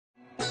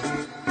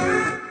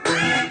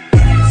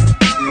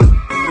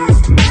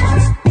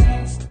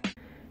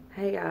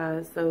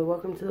guys, so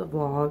welcome to the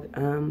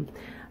vlog.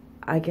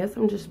 I guess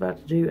I'm just about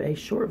to do a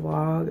short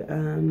vlog.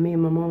 Me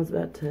and my mom's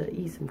about to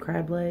eat some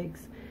crab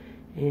legs,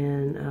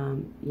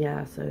 and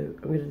yeah, so I'm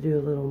going to do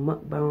a little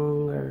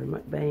mukbang or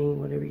mukbang,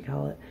 whatever you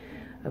call it,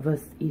 of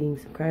us eating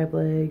some crab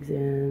legs.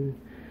 And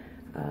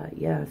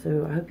yeah,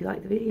 so I hope you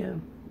like the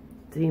video.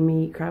 Seeing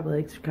me eat crab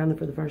legs kind of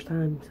for the first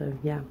time, so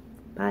yeah,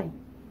 bye.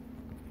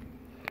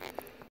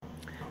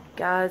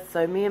 Guys,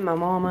 so me and my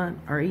mama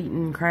are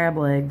eating crab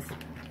legs.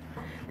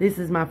 This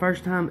is my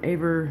first time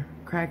ever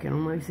cracking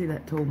them. Let me see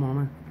that tool,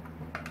 Mama.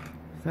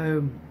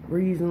 So, we're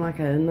using like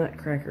a nut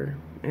cracker.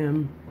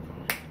 And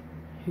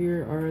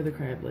here are the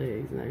crab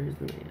legs. And there's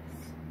the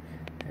mess.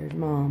 There's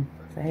Mom.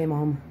 Say, hey,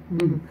 Mom.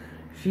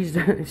 She's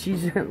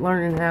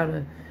learning how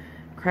to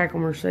crack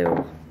them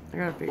herself. I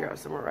gotta figure out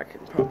somewhere I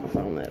can prop my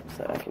phone up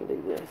so I can do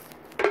this.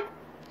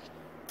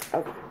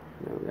 Okay,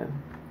 there we go.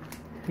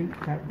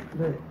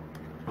 Look,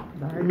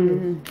 there it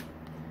is.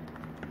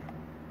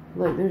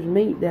 Look, there's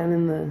meat down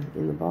in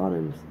the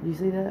bottoms. Do you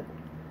see that?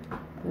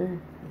 There,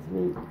 it's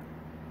meat.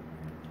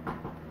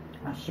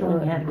 I'll show you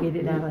how to get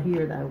it out of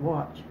here, though.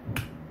 Watch.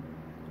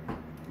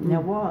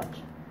 Now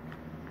watch.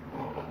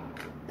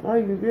 Oh,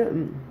 you're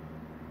getting.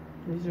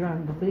 These are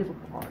on the little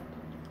part.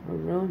 Oh,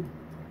 really?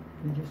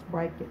 And just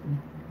break it in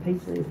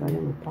pieces and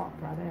it will pop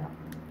right out.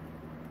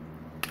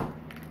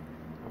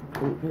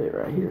 Let me put it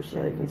right here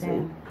so they can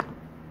see.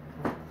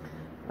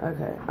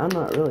 Okay, I'm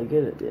not really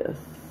good at this,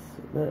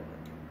 but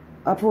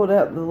I pulled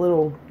out the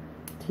little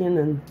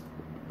tendon.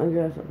 I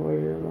guess up where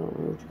it is. I don't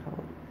know what you call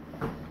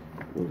it.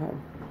 Okay,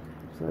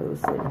 so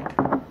let's see.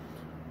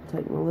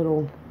 Take my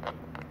little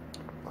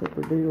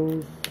clipper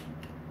doodles.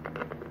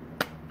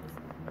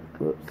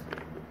 Whoops.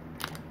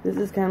 This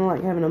is kind of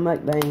like having a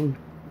mukbang.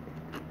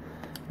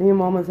 Me and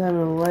Mama's having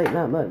a late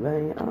night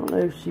mukbang. I don't know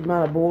if she might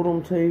have boiled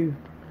them too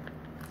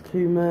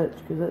much,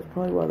 because that's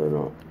probably why they're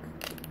not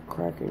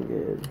cracking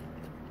good.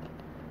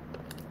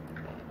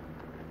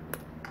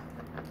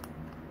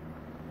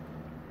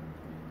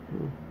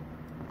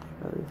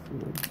 Try this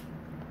one.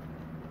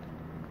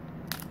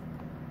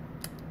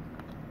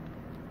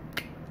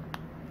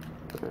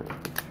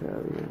 Let's try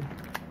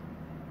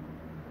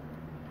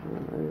the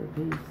other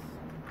piece.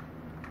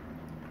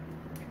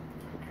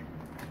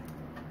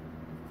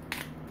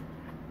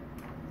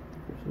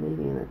 There's meat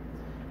in it.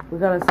 We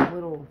got us a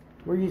little.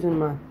 We're using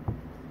my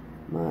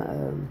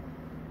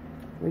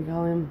what do you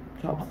call them?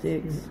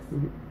 Chopsticks.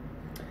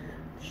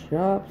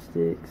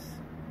 Chopsticks.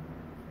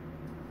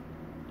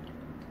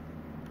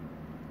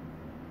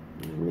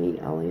 There's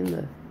meat all in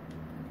the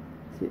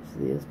tips of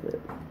this, but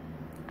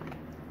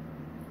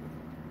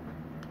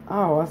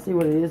oh, I see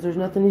what it is. There's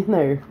nothing in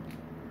there.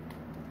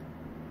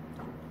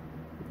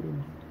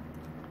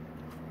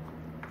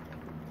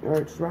 Or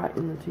it's right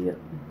in the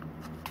tip.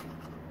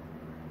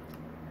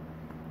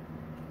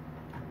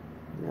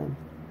 Yeah.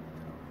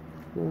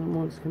 The other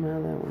one's come out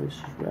of that one. It's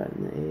just right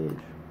in the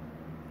edge.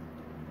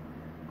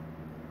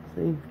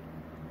 See?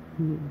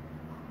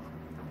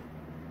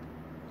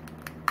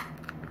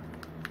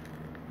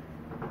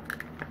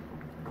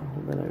 I'll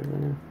hold that over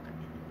there.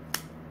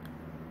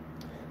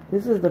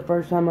 This is the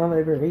first time I've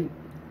ever eaten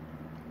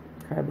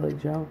crab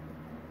legs, y'all.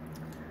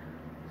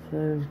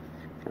 So,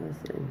 let's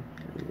see.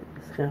 Get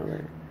this out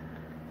there.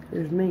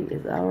 There's meat.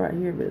 It's all right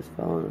here, but it's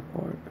falling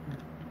apart.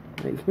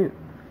 Like it.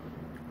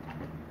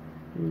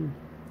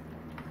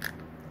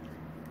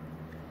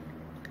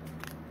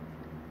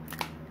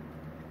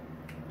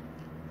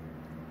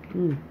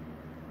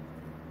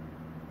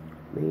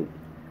 Meat.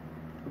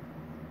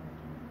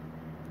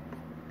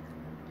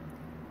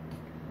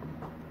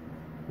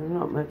 There's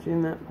not much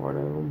in that part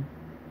of them.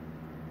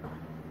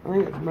 I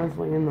think it's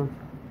mostly in the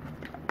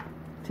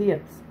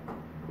tips,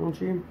 don't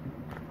you?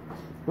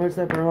 Where's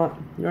that for? Like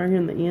right here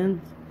in the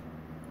ends.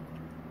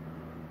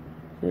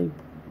 See?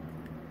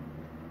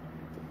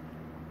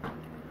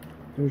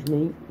 There's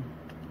meat.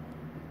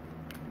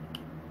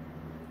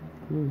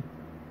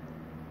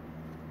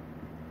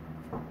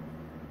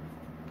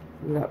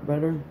 We got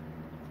butter.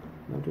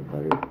 Melted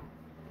butter.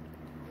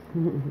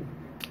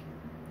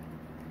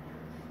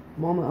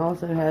 Mama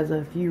also has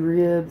a few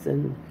ribs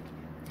and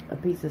a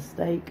piece of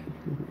steak.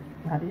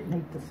 I didn't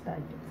eat the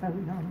steak. It's so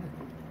yummy.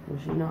 Well,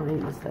 she's not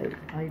eating the steak.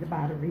 I ate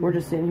about a rib. We're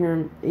just sitting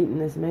here eating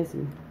this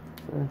messy.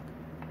 So.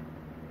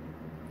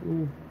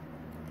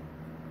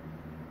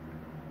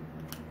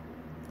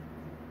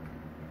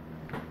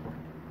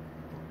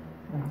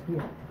 Right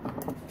here.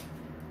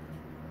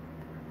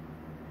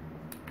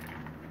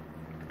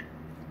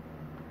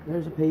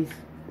 There's a piece.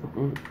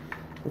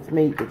 It's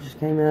meat that just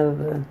came out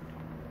of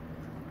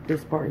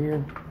this part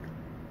here.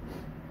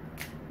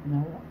 No,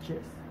 watch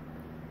this.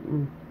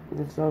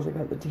 It's also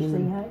got the Did you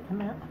see how it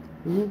come out?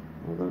 I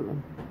don't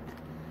know.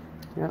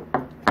 Yep.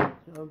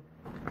 So,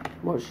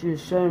 what she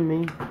was showing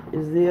me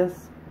is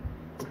this.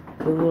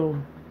 The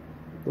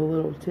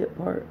little tip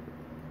part.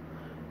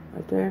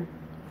 Right there.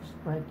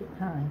 Just break it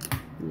high.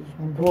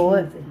 And pull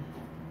it.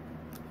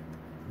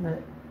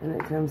 Look. And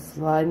it comes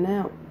sliding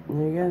out.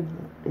 There you go.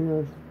 You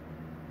know,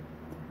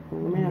 pull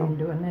them And out. then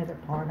do another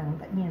part on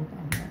the end.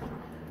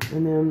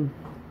 And then...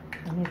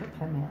 They never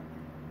come out.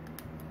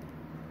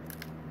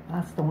 I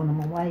was throwing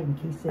them away, and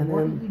Keith said,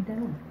 "What are you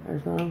doing?"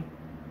 There's none.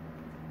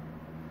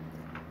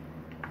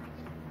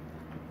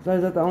 So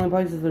is that the only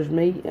places there's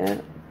meat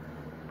at?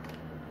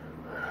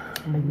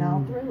 And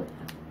all through it.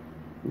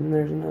 And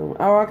there's another one.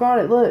 Oh, I got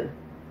it, look.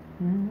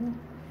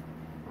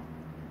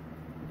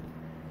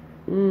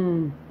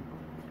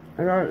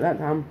 I got it that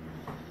time.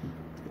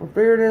 I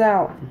figured it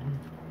out.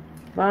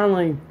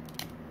 Finally.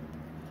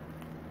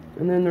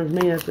 And then there's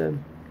meat at the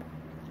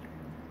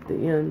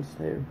ends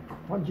too.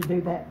 What'd you do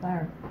that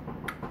there?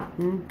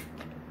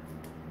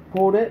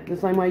 Pulled it the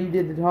same way you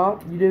did the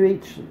top. You do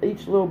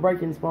each little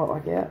breaking spot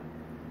like that.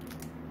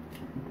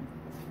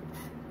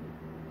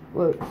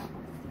 Look.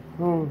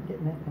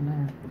 Getting that from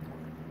there.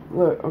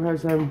 Look, okay,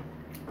 so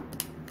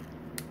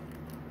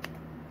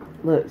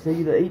look,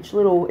 see each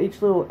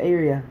little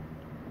area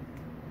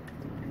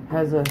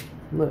has a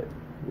look.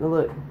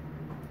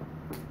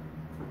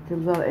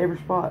 Comes out of every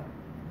spot.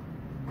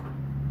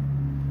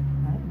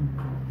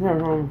 Here,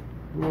 hold on.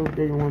 I'll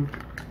give you one.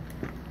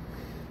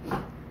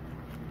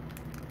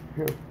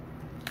 Here.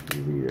 I'll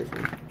give you this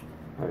one.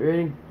 Alright,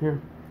 ready?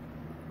 Here.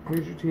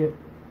 Here's your tip.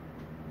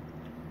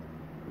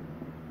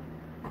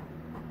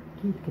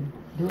 Keith can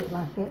do it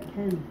like that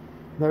too.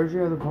 There's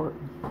your other part.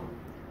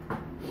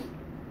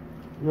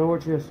 Now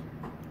watch this.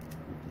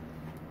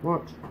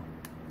 Watch.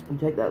 You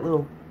take that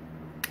little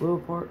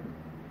part.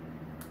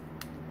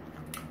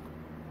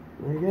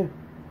 There you go.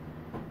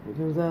 It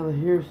comes out of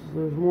here, so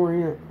there's more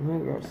in it. I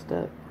think I got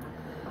stuck.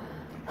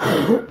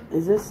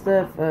 Is this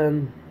stuff,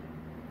 yeah,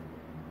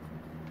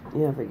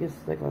 if it gets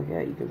stuck like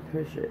that, you can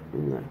push it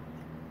in there.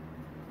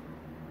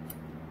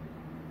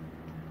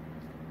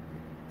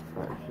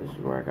 First, this is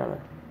where I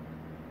gotta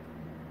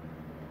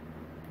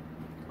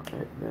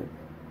crack that.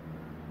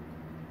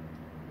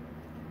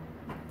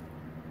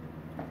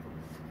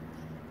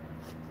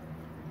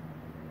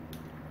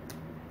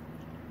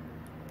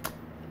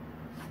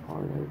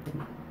 Hard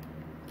open.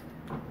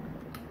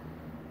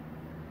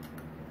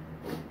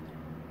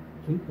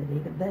 Keith would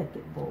eat a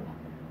bucket full.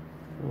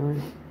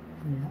 Really?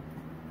 Yeah.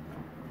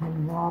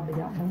 And Robbie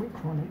don't know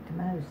which one ate the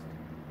most.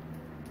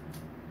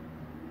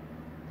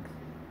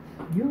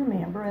 You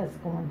remember us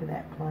going to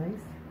that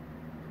place?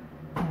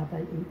 How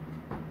they eat.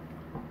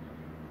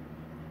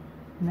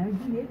 No, you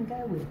didn't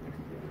go with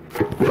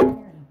us.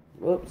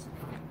 Whoops.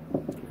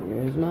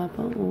 Here's my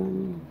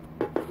phone.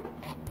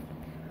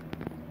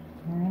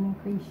 Aaron and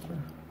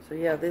Christian. So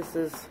yeah, this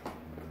is...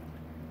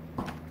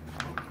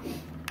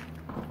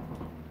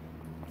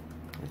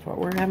 That's what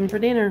we're having for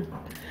dinner.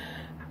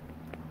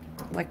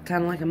 Like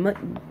kind of like a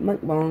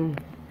mukbang.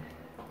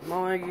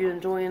 Mama, are you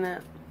enjoying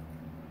that?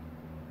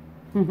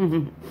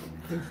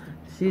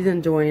 She's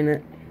enjoying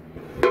it.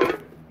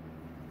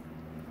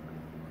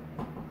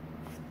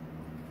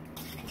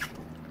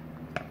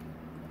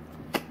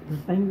 The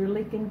finger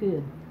licking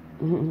good.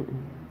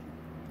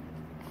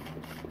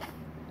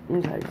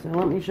 Okay, so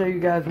let me show you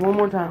guys one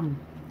more time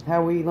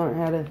how we learned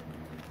how to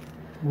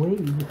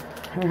Weed.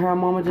 or how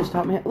Mama just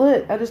taught me.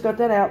 Look, I just got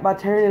that out by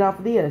tearing it off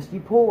of this. You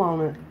pull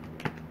on it.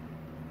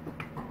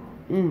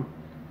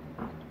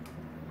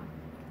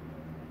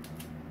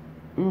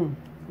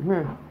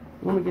 Here,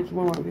 let me get you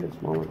one like this,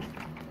 Mama.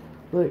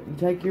 Look, you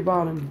take your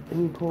bottom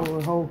and you pull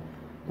the whole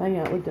thing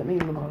out. Look at me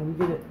on the bottom.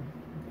 Get it.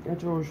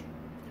 That's yours.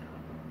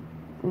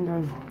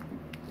 Okay.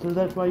 So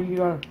that's why you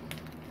gotta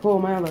pull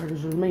them out of there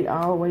because there's meat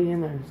all the way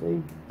in there.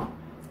 See?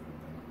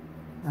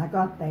 I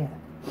got that.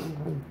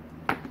 Okay.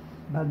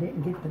 But I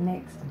didn't get the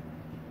next one.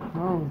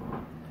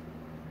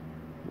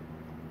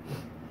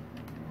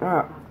 Oh.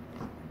 Alright.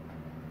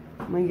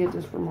 Let me get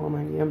this for Mama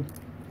again.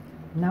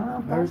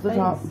 No, There's the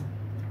top. this.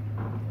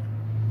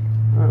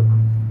 Alright.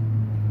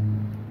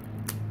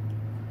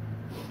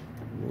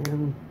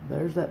 And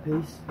there's that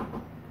piece.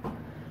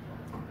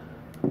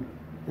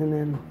 And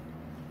then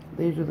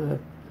these are the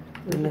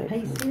There's a next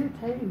piece one. here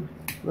too.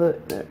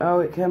 Look, there. Oh,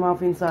 it came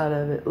off inside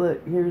of it.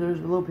 Look, here, there's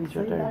a little piece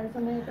right See, there. there's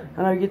another.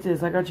 I know, get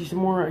this. I got you some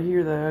more right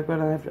here, though. I'm going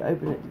to have to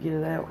open it to get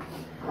it out.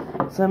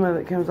 Some of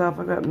it comes off.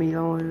 I got meat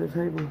all over the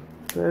table.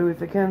 So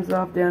if it comes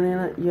off down in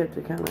it, you have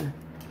to kind of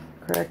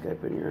crack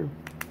open your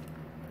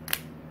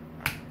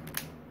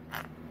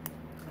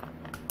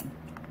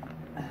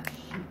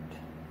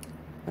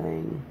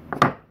thing.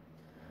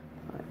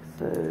 Like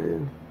so.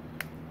 So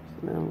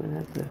now I'm going to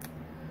have to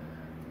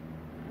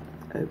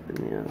open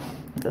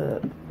this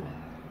up.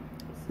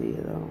 See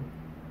it all.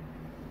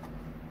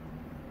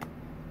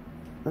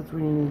 That's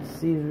when you need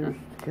scissors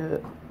to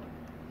cut.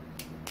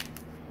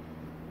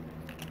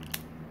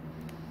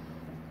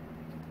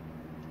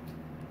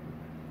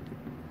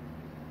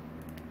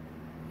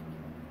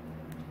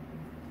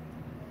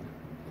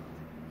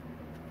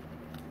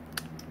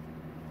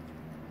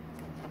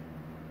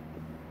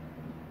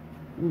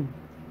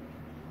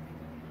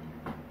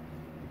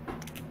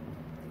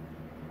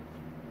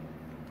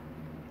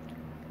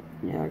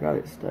 Yeah, I got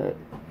it stuck.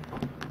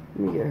 Let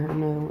me get her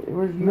another one.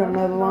 Where's you got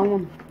another long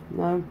one?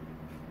 No.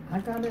 I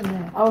got it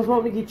now. I was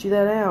wanting to get you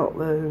that out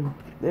though.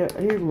 There,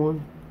 here's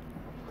one.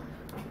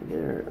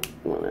 Get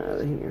one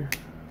out of here.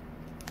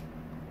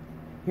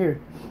 Here.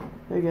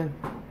 There you go.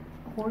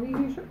 Where do you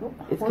use it?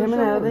 It's coming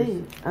out of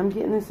these. I'm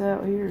getting this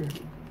out here.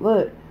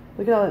 Look.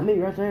 Look at all that meat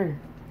right there.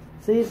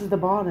 See, this is the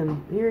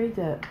bottom. Here, eat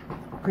that.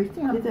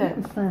 Christy, I'm Get that.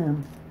 getting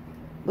some.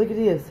 Look at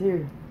this.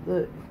 Here.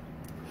 Look.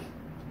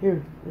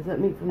 Here. Is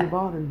that meat from the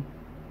bottom?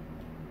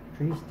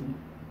 Christy.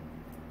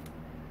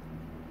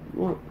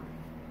 Look.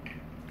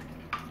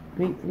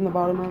 Meat from the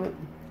bottom of it.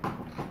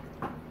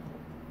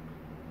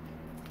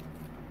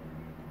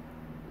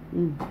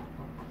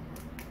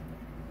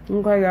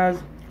 Okay, guys.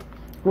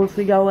 We'll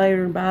see y'all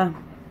later. Bye.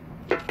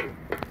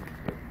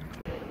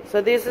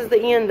 So this is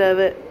the end of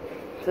it.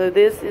 So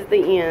this is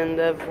the end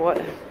of what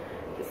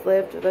is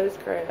left of those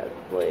crab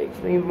legs.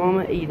 Me and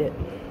Mama eat it.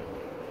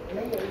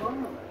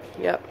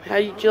 Yep. How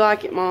did you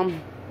like it,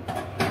 Mom?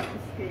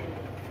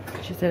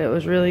 She said it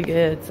was really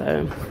good.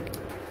 So,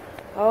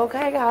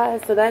 okay,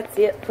 guys. So that's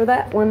it for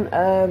that one.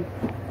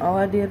 All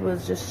I did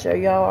was just show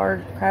y'all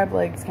our crab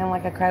legs, kind of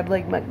like a crab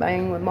leg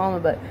mukbang with Mama,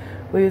 but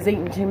we was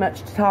eating too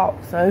much to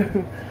talk. So,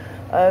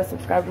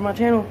 subscribe to my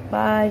channel.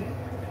 Bye.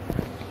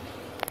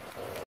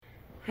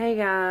 Hey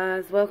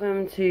guys,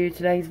 welcome to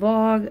today's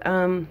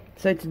vlog.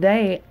 So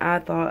today I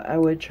thought I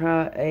would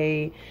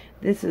try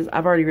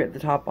I've already ripped the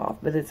top off,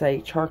 but it's a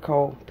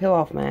charcoal peel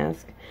off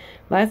mask.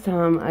 Last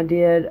time I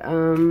did,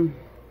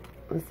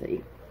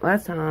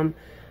 last time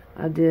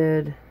I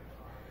did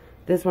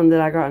this one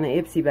that I got in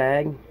an Ipsy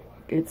bag.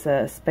 It's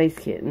a Space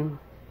Kitten.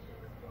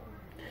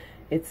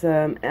 It's,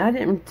 I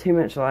didn't too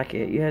much like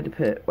it. You had to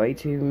put way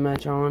too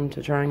much on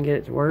to try and get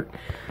it to work.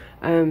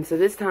 So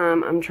this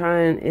time I'm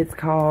trying, it's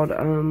called,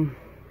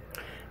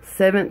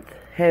 Seventh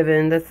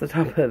Heaven, that's the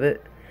top of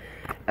it.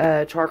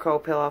 Charcoal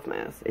peel off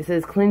mask. It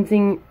says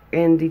cleansing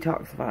and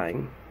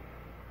detoxifying.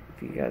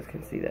 If you guys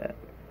can see that.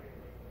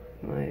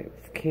 My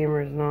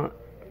camera's not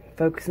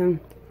focusing.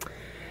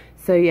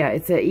 So yeah,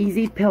 it's an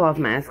easy peel off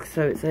mask,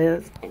 so it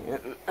says.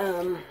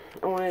 And,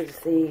 I wanted to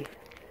see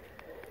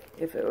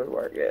if it would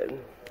work good.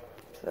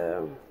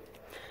 So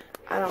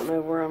I don't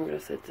know where I'm gonna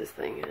set this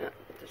thing at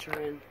to try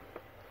and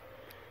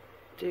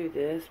do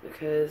this,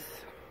 because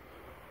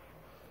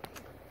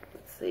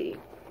see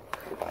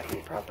if I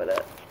can prop it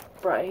up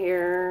right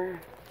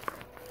here.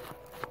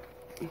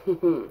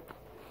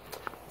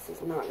 This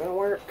is not gonna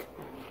work,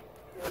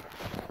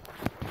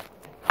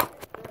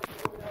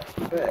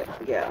 but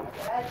yeah.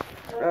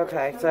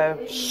 Okay, so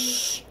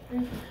shh.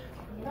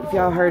 If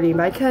y'all heard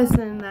anybody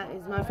cussing, that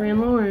is my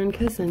friend Lauren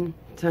cussing.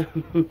 So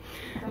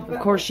of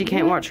course she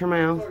can't watch her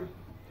mouth.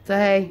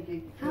 Say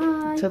hey.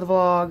 Hi. To the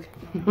vlog.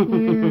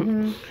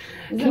 Can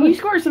you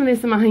squirt some of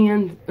this in my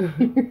hand?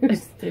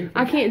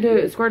 I can't do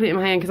it. Squirt it in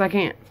my hand because I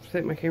can't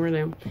set my camera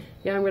down.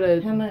 Yeah, I'm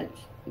gonna. How much?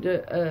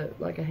 Do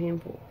like a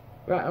handful,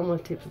 right on my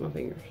tips of my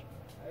fingers.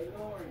 Hey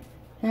Lauren.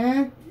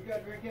 Huh? You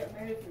gotta drink that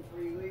medicine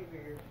before you leave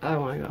here. Oh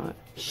my God!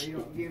 So you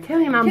don't give Tell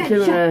him I'm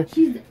doing a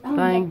thing.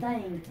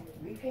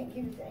 You can't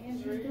give it to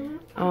Andrew.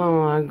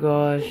 Oh my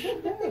gosh!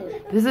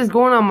 This is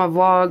going on my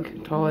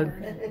vlog, Todd.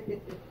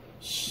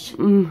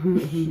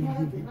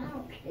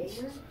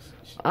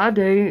 I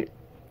do.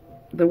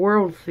 The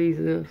world sees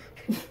this.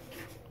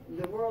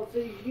 The world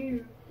sees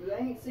you. They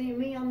ain't seeing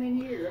me. I'm in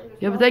here.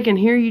 Yeah, but they can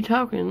hear you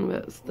talking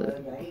about stuff.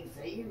 They ain't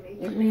seeing me.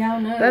 Let me all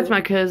know. That's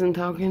my cousin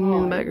talking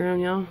in the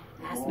background, y'all.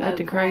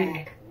 Acting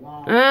crazy.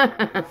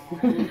 That's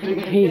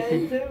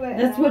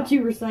what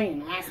you were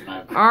saying. I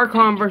smoke. Our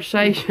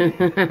conversation.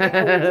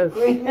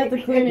 At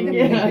the clinic,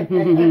 yeah.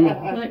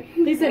 Like,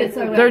 he said it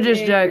so They're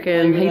just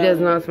joking. He does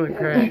not smoke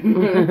crack.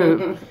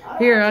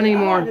 Here, I need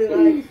more.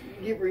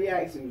 Get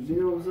reactions, you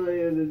know what I'm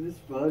saying? It's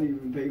funny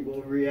when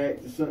people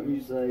react to something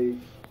you say.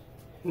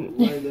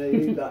 Like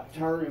they like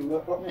turning.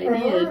 They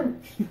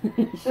did.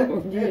 Sure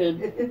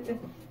did.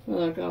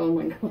 Like, oh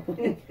my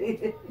God.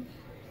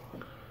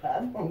 I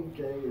don't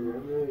care. I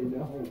really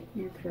don't.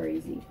 You're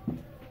crazy.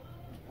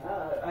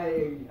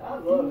 I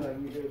love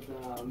having a good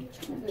time.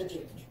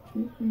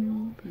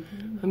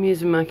 I'm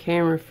using my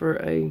camera for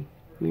a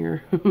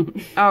mirror.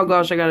 Oh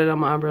gosh, I got it on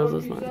my eyebrows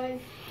this night.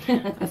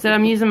 I said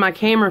I'm using my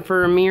camera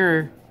for a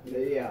mirror.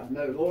 Yeah,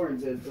 no, Lauren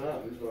said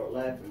something and started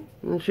laughing.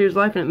 And she was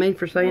laughing at me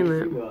for saying She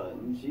that.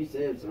 wasn't. She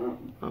said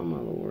something. Oh my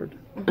Lord.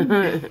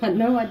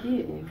 No, I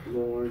didn't.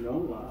 Lauren,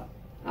 don't lie.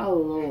 Oh,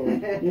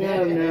 Lord.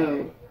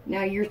 No.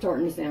 Now you're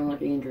starting to sound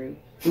like Andrew.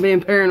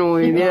 Being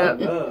paranoid, yeah.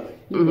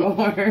 You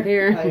are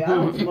here. Hey, I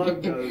don't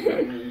smoke those.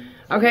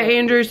 Okay,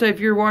 Andrew, so if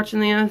you're watching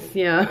this,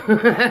 yeah. Hey,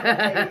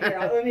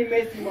 here, let me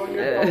mess you on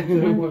your phone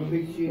too. What a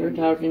big shit. We're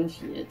talking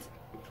shit.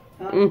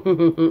 Huh?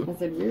 I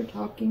said, we're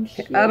talking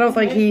shit. I don't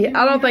think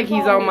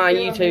he's on my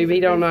YouTube. He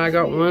don't know I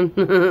got one.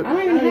 I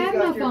don't even have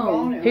my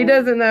phone. He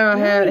doesn't know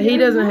he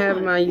doesn't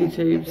have my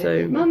YouTube,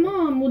 so. My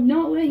mom would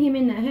not let him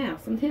in that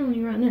house. I'm telling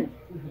you right now.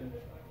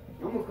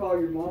 I'm gonna call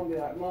your mom and be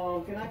like,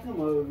 Mom, can I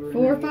come over?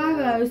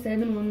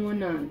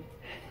 450-7119.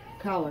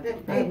 Call her.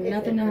 I have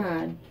nothing to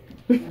hide.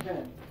 I'm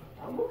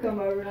gonna come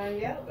over and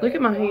hang out. Look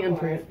at my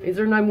handprint. Is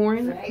there no more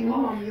in it? Hey,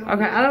 Mom, you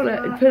Okay, I don't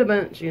know. Put a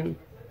bunch in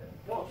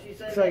What she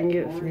say? so I can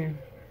get it from here.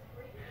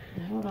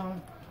 Hold on.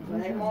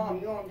 Hey, Mom,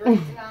 you want to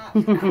drink tonight?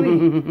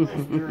 Quick,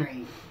 let's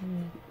drink.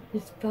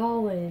 It's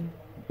falling.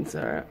 It's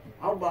alright.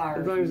 I'll buy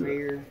her some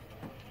beer.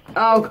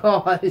 Oh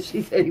God,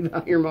 she said you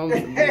bought your mom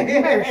some beer.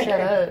 You better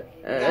shut up.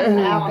 I'll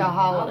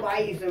Alcoholic. buy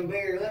you some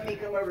beer. Let me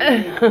come over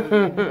and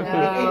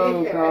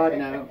Oh, God,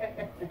 no.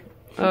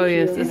 Oh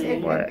yes, this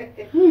is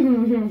black. Oh,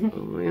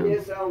 man.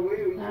 Yes, I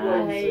will.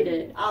 I hate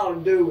it. I'll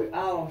do it.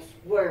 I'll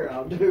swear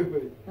I'll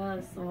do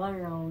I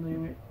swear I'll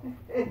do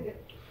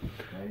it.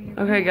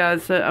 Okay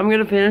guys, so I'm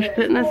gonna finish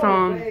putting this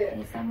on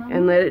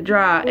and let it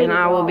dry, and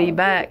I will be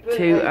back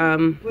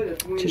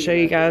to show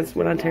you guys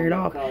when I tear it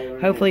off.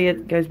 Hopefully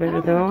it goes better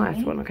than the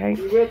last one, okay?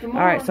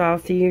 Alright, so I'll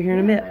see you here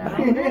in a bit.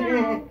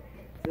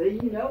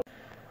 Bye.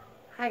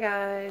 Hi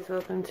guys,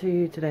 welcome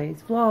to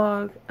today's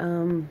vlog.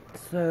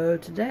 So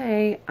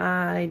today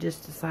I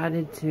just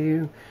decided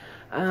to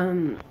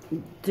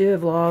do a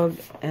vlog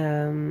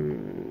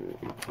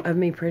of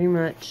me pretty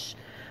much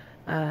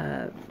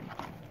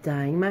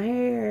dyeing my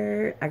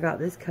hair. I got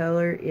this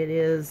color. It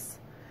is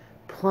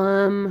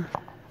Plum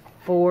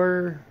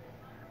 4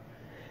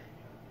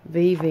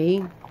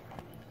 VV.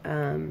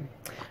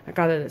 I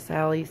got it at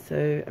Sally's,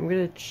 so I'm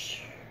gonna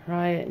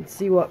try it and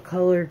see what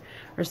color,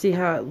 or see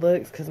how it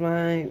looks, because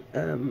my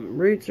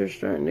roots are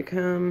starting to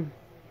come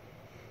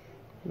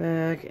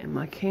back and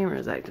my camera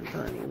is acting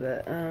funny.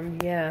 But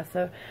yeah,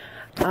 so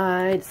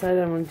I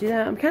decided I want to do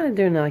that. I'm kind of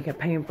doing like a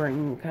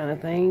pampering kind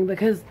of thing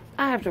because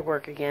I have to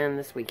work again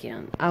this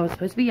weekend. I was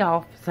supposed to be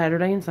off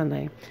Saturday and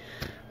Sunday,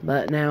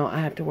 but now I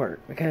have to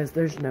work because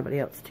there's nobody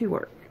else to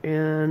work.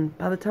 And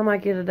by the time I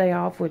get a day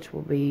off, which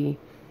will be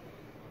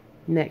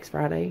next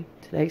Friday,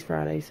 today's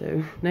Friday,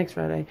 so next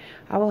Friday,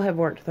 I will have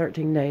worked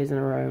 13 days in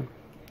a row.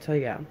 So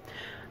yeah,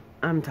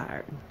 I'm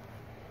tired.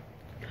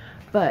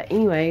 But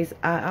anyways,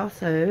 I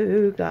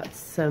also got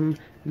some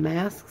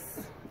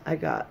masks. I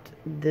got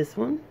this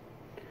one.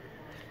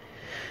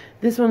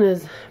 This one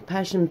is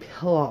Passion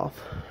Peel Off.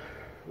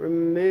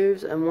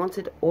 Removes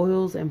unwanted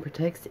oils and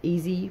protects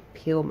easy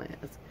peel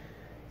mask.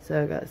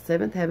 So I got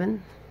 7th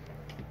Heaven.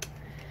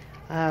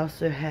 I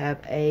also have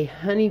a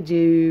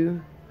Honeydew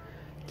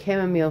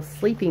Chamomile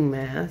Sleeping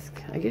Mask.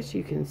 I guess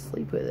you can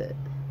sleep with it.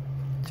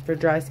 It's for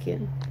dry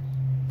skin.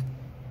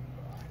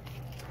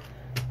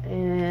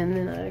 And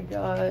then I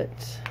got,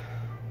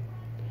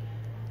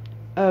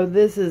 oh,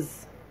 this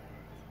is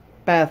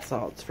bath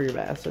salts for your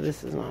bath. So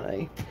this is not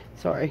a,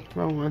 sorry,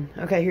 wrong one.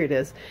 Okay, here it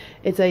is.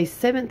 It's a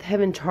 7th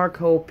Heaven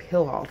Charcoal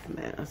Peel Off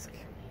Mask.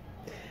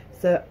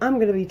 So I'm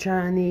going to be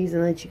trying these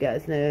and let you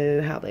guys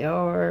know how they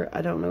are.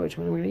 I don't know which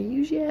one I'm going to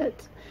use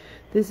yet.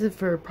 This is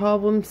for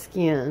problem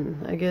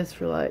skin. I guess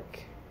for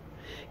like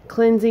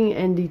cleansing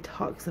and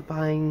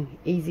detoxifying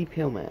easy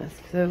peel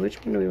mask. So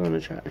which one do we want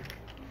to try?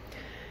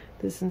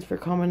 This one's for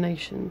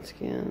combination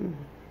skin.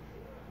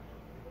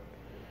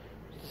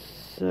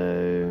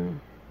 So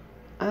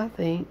I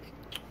think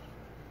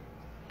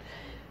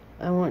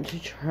I want to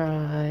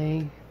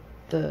try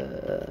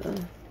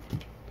the,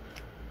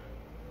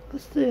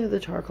 let's do the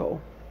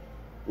charcoal.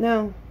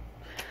 No,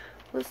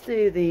 let's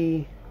do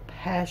the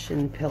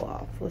Passion Peel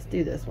Off. Let's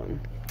do this one.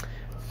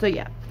 So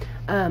yeah,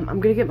 I'm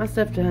gonna get my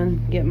stuff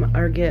done, get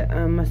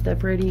my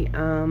stuff ready.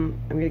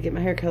 I'm gonna get my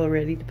hair color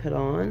ready to put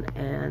on,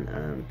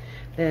 and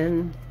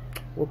then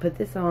we'll put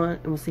this on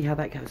and we'll see how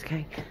that goes.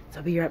 Okay, so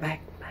I'll be right back.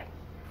 Bye.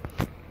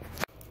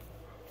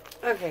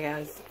 Okay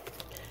guys,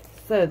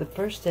 so the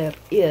first step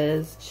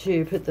is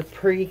to put the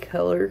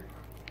pre-color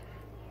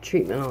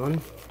treatment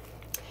on,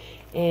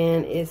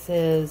 and it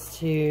says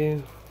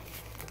to,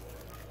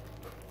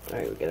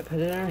 alright, we gotta put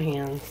it in our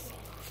hands,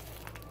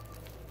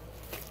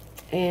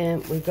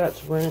 and we've got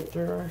to run it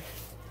through our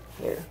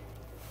hair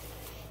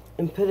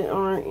and put it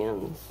on our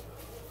ends.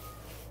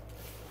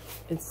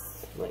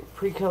 It's like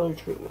pre-color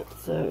treatment,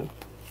 so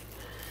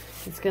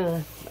it's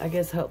gonna, I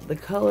guess, help the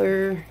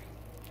color.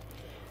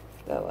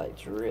 That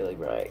light's really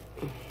bright,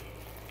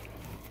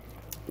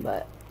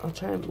 but I'll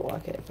try and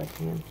block it if I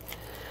can.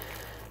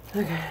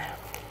 Okay,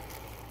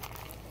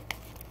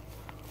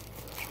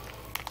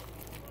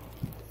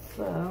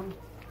 so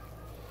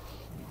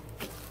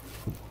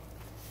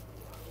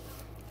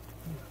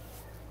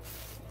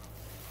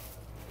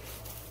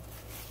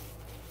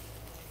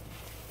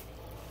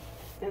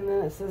and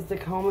then it says to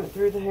comb it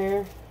through the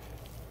hair.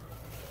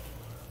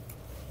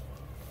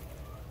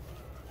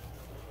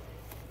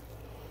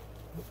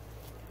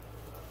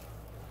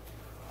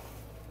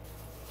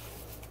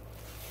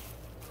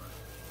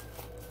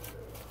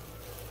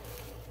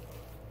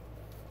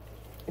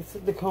 It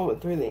said to comb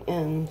it through the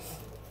ends.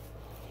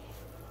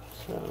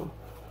 So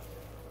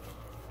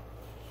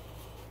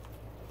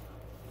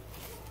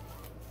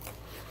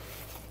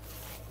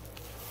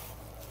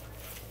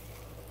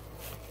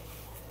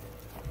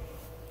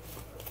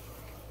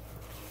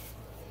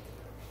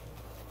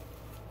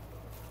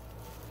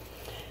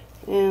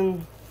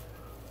and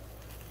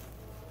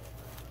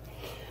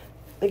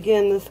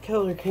again, this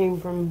color came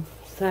from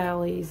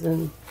Sally's,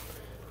 and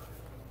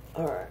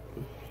alright,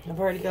 I've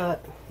already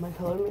got my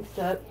color mixed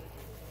up,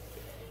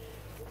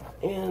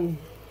 and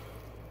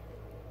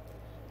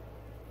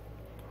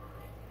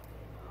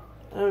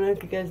I don't know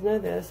if you guys know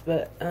this,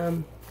 but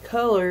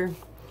color,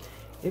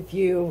 if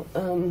you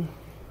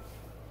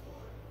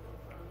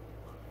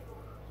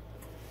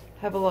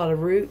have a lot of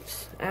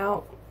roots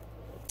out,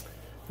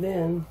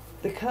 then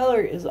the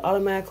color is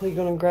automatically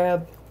going to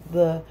grab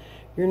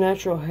your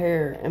natural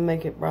hair and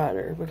make it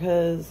brighter,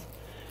 because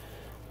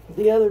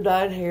the other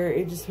dyed hair,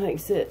 it just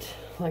makes it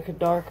like a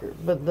darker,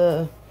 but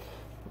the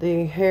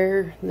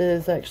hair that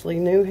is actually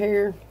new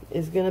hair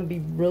is going to be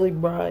really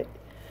bright,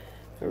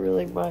 a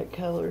really bright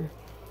color.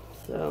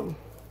 So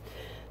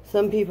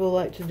some people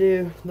like to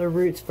do their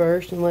roots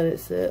first and let it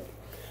sit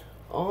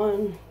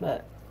on,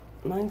 but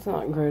mine's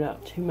not grown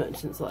out too much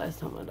since the last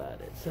time I dyed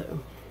it, so.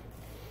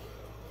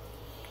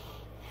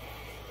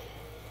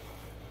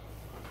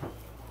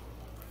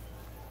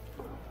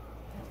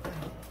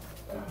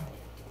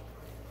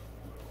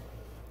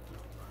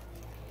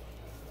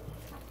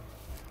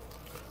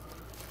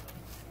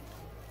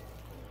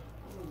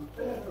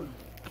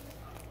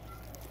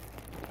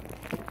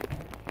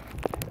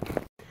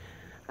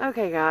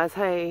 Okay guys,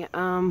 hey,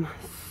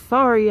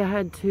 sorry I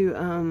had to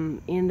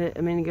end it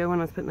a minute ago when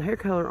I was putting the hair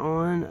color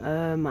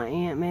on. My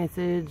aunt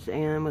messaged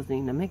and was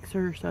needing a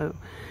mixer, so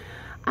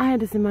I had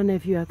to send my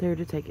nephew out there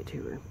to take it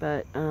to her.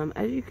 But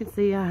as you can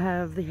see, I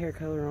have the hair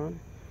color on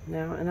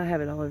now, and I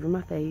have it all over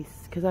my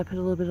face because I put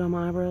a little bit on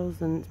my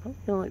eyebrows, and it's probably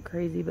gonna look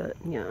crazy, but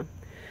yeah.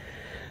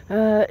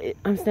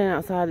 I'm standing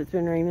outside. It's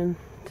been raining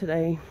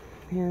today,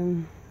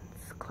 and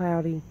it's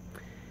cloudy.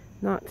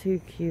 Not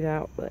too cute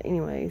out, but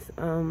anyways,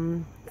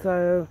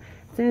 so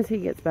as soon as he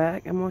gets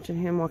back, I'm watching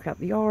him walk out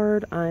the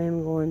yard. I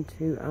am going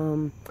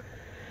to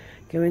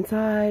go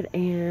inside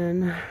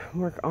and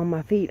work on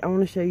my feet. I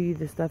want to show you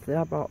the stuff that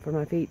I bought for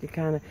my feet to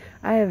kind of,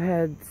 I have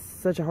had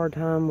such a hard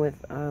time with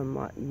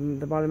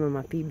the bottom of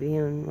my feet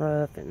being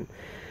rough, and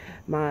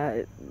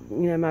my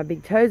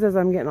big toes. As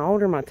I'm getting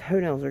older, my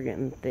toenails are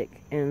getting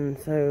thick, and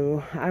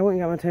so I went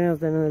and got my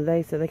toenails done the other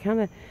day, so they kind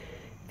of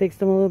fixed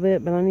them a little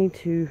bit, but I need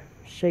to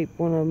shape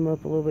one of them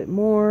up a little bit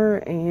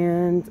more,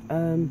 and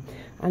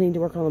I need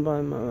to work on the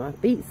bottom of my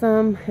feet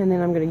some, and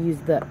then I'm going to use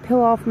the peel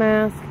off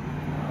mask.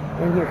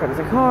 And here comes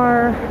the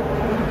car.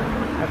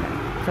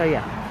 Okay, so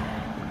yeah,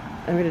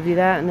 I'm going to do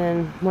that, and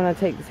then when I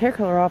take this hair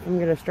color off, I'm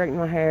going to straighten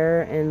my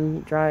hair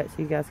and dry it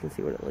so you guys can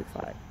see what it looks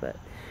like. But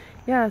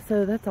yeah,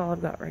 so that's all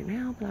I've got right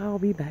now, but I'll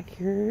be back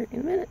here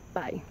in a minute.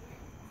 Bye.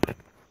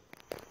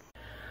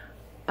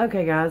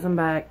 Okay guys, I'm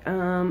back.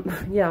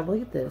 Yeah,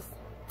 look at this.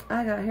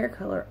 I got hair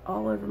color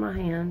all over my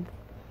hand.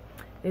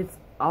 It's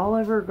all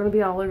over, going to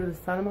be all over the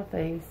side of my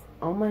face,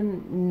 on my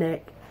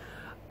neck,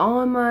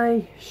 on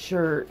my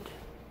shirt.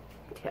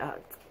 Yeah,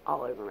 it's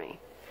all over me.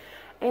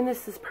 And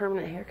this is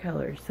permanent hair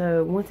color,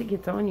 so once it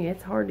gets on you,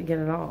 it's hard to get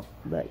it off.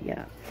 But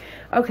yeah.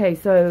 Okay,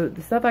 so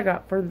the stuff I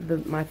got for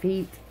my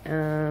feet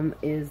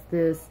is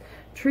this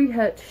Tree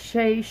Hut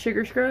Shea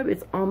Sugar Scrub.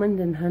 It's almond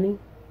and honey.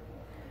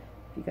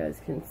 If you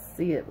guys can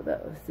see it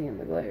without seeing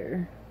the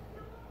glare.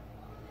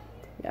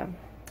 Yeah.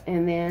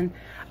 And then,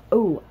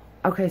 oh,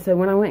 okay, so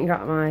when I went and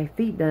got my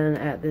feet done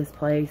at this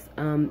place,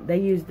 they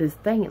used this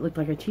thing, it looked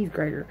like a cheese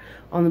grater,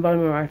 on the bottom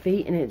of my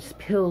feet, and it just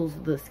peels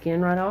the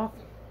skin right off.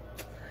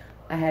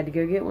 I had to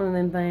go get one of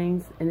them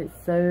things, and it's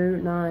so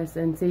nice.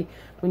 And see,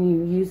 when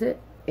you use it,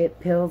 it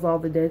peels all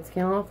the dead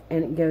skin off,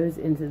 and it goes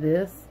into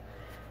this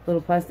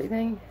little plastic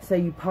thing. So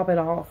you pop it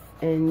off,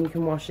 and you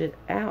can wash it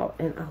out,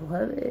 and I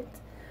love it.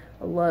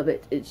 I love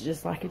it. It's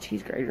just like a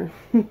cheese grater.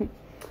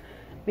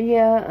 But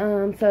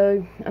yeah,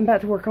 so I'm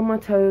about to work on my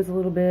toes a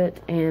little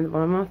bit and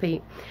on my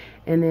feet.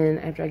 And then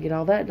after I get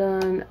all that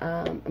done,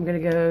 I'm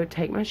going to go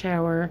take my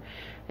shower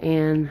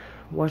and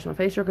wash my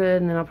face real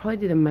good. And then I'll probably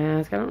do the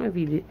mask. I don't know if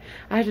you do.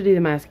 I have to do the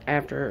mask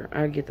after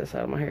I get this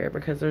out of my hair,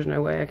 because there's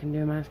no way I can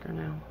do a mask right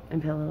now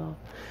and peel it off.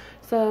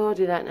 So I'll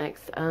do that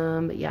next.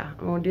 But yeah,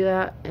 I'm going to do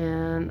that,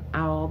 and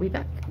I'll be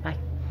back. Bye.